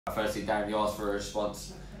Firstly, Darren, you asked for a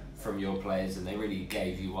response from your players, and they really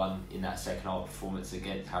gave you one in that second half performance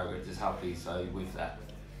against Harrogate. Just how pleased are you with that?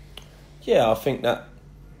 Yeah, I think that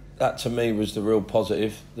to me was the real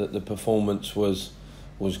positive. That the performance was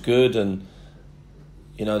good, and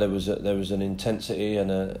you know there was an intensity and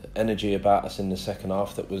an energy about us in the second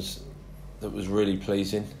half that was really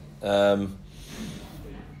pleasing. You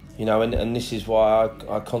know, and this is why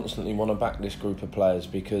I constantly want to back this group of players,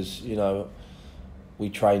 because you know we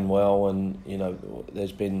train well, and you know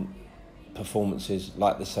there's been performances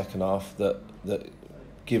like the second half that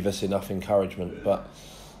give us enough encouragement. But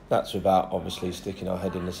that's without obviously sticking our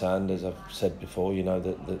head in the sand, as I've said before. You know,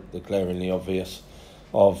 the glaringly obvious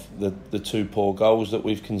of the two poor goals that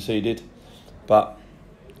we've conceded, but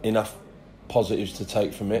enough positives to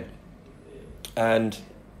take from it, and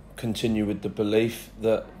continue with the belief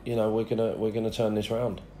that you know we're gonna turn this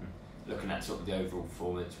round. Looking at sort of the overall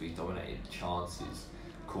performance, we dominated chances,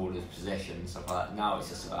 corners, possession, stuff like that. Now it's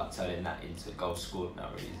just about turning that into goals scored now,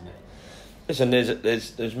 really, isn't it? Listen,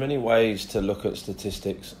 there's many ways to look at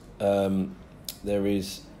statistics. There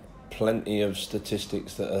is plenty of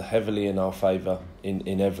statistics that are heavily in our favour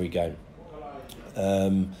in every game.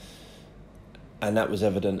 And that was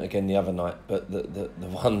evident again the other night. But the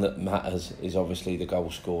one that matters is obviously the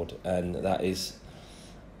goal scored, and that is,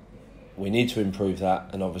 we need to improve that,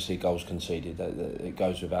 and obviously goals conceded. It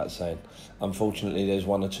goes without saying. Unfortunately, there's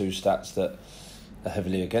one or two stats that are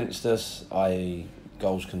heavily against us, i.e.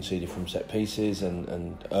 goals conceded from set pieces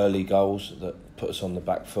and early goals that put us on the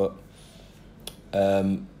back foot.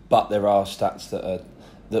 But there are stats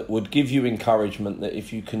that would give you encouragement that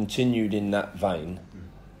if you continued in that vein,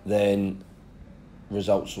 then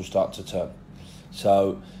results will start to turn.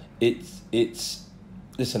 So it's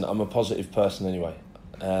listen, I'm a positive person anyway,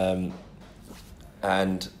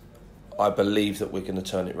 and I believe that we're going to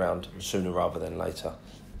turn it round sooner rather than later.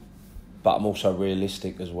 But I'm also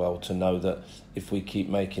realistic as well to know that if we keep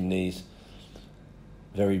making these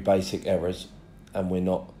very basic errors and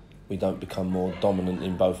we don't become more dominant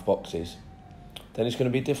in both boxes, then it's going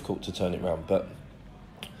to be difficult to turn it round. But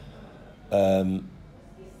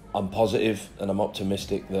I'm positive and I'm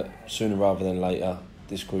optimistic that sooner rather than later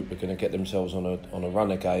this group are going to get themselves on a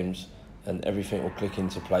run of games and everything will click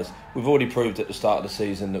into place. We've already proved at the start of the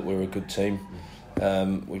season that we're a good team.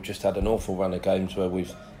 We've just had an awful run of games where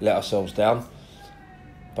we've let ourselves down,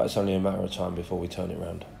 but it's only a matter of time before we turn it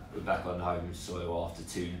round. We're back on home soil after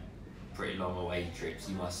two pretty long away trips.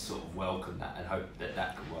 You must sort of welcome that and hope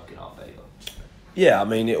that can work in our favour. Yeah, I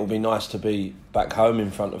mean, it will be nice to be back home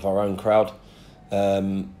in front of our own crowd.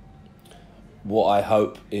 What I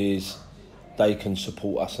hope is they can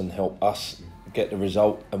support us and help us get the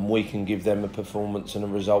result, and we can give them a performance and a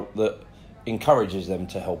result that encourages them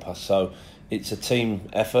to help us. So it's a team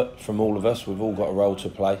effort from all of us. We've all got a role to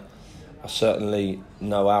play. I certainly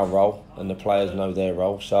know our role, and the players know their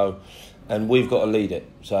role. So, and we've got to lead it.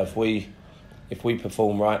 So if we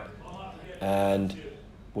perform right and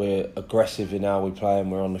we're aggressive in how we play,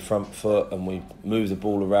 and we're on the front foot, and we move the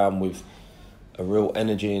ball around with a real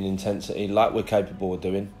energy and intensity like we're capable of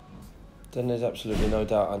doing, then there's absolutely no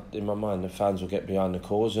doubt in my mind the fans will get behind the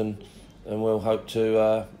cause, and we'll hope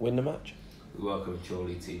to win the match. We welcome a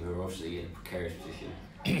Chorley team who are obviously in a precarious position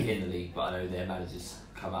in the league, but I know their manager's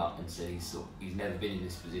come out and said he's never been in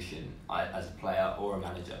this position as a player or a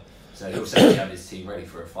manager. So he'll certainly have his team ready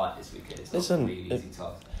for a fight this weekend. It's not a really easy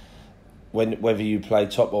task. Whether you play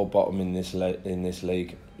top or bottom in this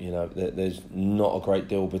league, you know there's not a great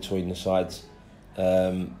deal between the sides.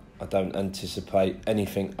 I don't anticipate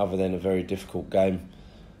anything other than a very difficult game.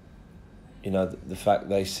 You know, the fact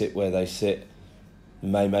they sit where they sit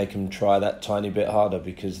may make them try that tiny bit harder,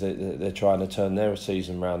 because they're trying to turn their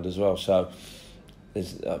season round as well. So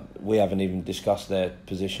we haven't even discussed their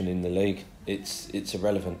position in the league. It's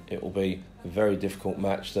irrelevant. It will be a very difficult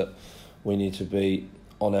match that we need to be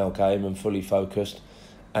on our game and fully focused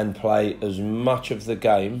and play as much of the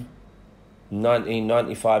game,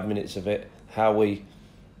 95 minutes of it, how we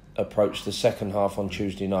approach the second half on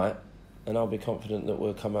Tuesday night, and I'll be confident that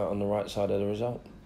we'll come out on the right side of the result.